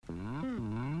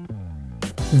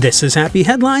This is Happy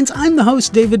Headlines. I'm the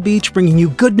host, David Beach, bringing you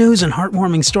good news and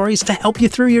heartwarming stories to help you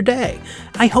through your day.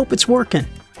 I hope it's working.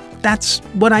 That's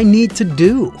what I need to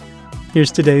do. Here's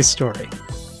today's story.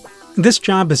 This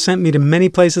job has sent me to many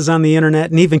places on the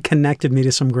internet and even connected me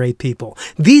to some great people.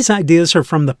 These ideas are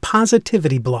from the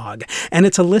Positivity blog, and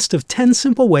it's a list of 10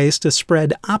 simple ways to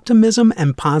spread optimism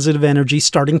and positive energy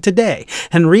starting today.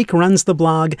 Henrique runs the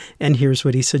blog, and here's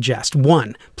what he suggests.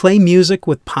 1. Play music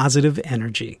with positive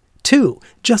energy. 2.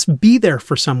 Just be there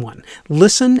for someone.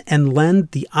 Listen and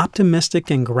lend the optimistic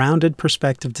and grounded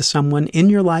perspective to someone in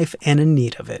your life and in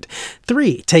need of it.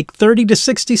 3. Take 30 to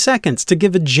 60 seconds to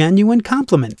give a genuine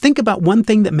compliment. Think about one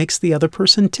thing that makes the other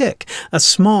person tick, a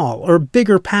small or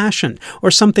bigger passion, or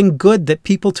something good that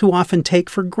people too often take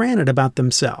for granted about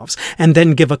themselves, and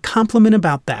then give a compliment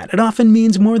about that. It often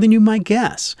means more than you might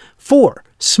guess. 4.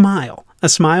 Smile. A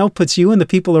smile puts you and the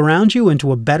people around you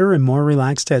into a better and more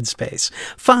relaxed headspace.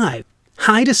 5.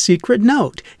 Hide a secret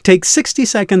note. Take 60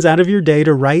 seconds out of your day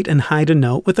to write and hide a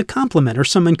note with a compliment or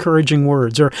some encouraging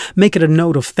words, or make it a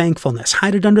note of thankfulness.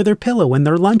 Hide it under their pillow, in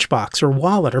their lunchbox or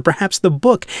wallet, or perhaps the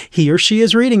book he or she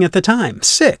is reading at the time.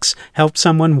 6. Help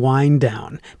someone wind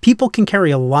down. People can carry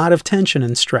a lot of tension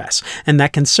and stress, and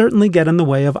that can certainly get in the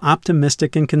way of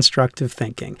optimistic and constructive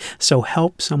thinking. So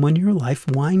help someone in your life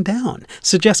wind down.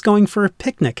 Suggest going for a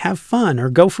picnic, have fun, or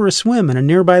go for a swim in a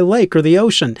nearby lake or the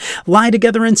ocean. Lie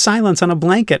together in silence on a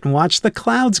blanket and watch the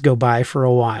clouds go by for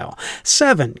a while.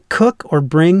 7. Cook or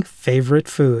bring favorite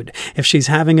food. If she's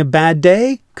having a bad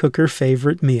day, cook her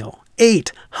favorite meal.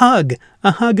 8. Hug.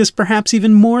 A hug is perhaps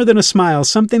even more than a smile,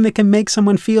 something that can make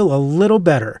someone feel a little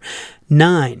better.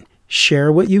 9. Share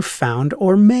what you found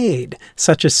or made.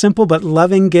 Such a simple but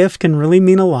loving gift can really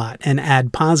mean a lot and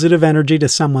add positive energy to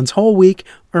someone's whole week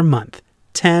or month.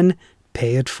 10.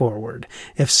 Pay it forward.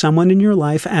 If someone in your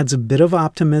life adds a bit of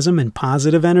optimism and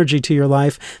positive energy to your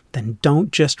life, then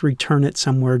don't just return it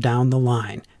somewhere down the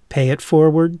line. Pay it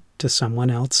forward to someone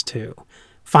else too.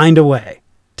 Find a way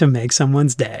to make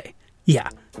someone's day. Yeah,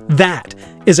 that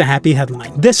is a happy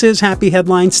headline. This is Happy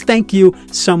Headlines. Thank you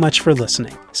so much for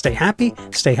listening. Stay happy,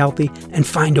 stay healthy, and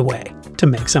find a way to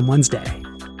make someone's day.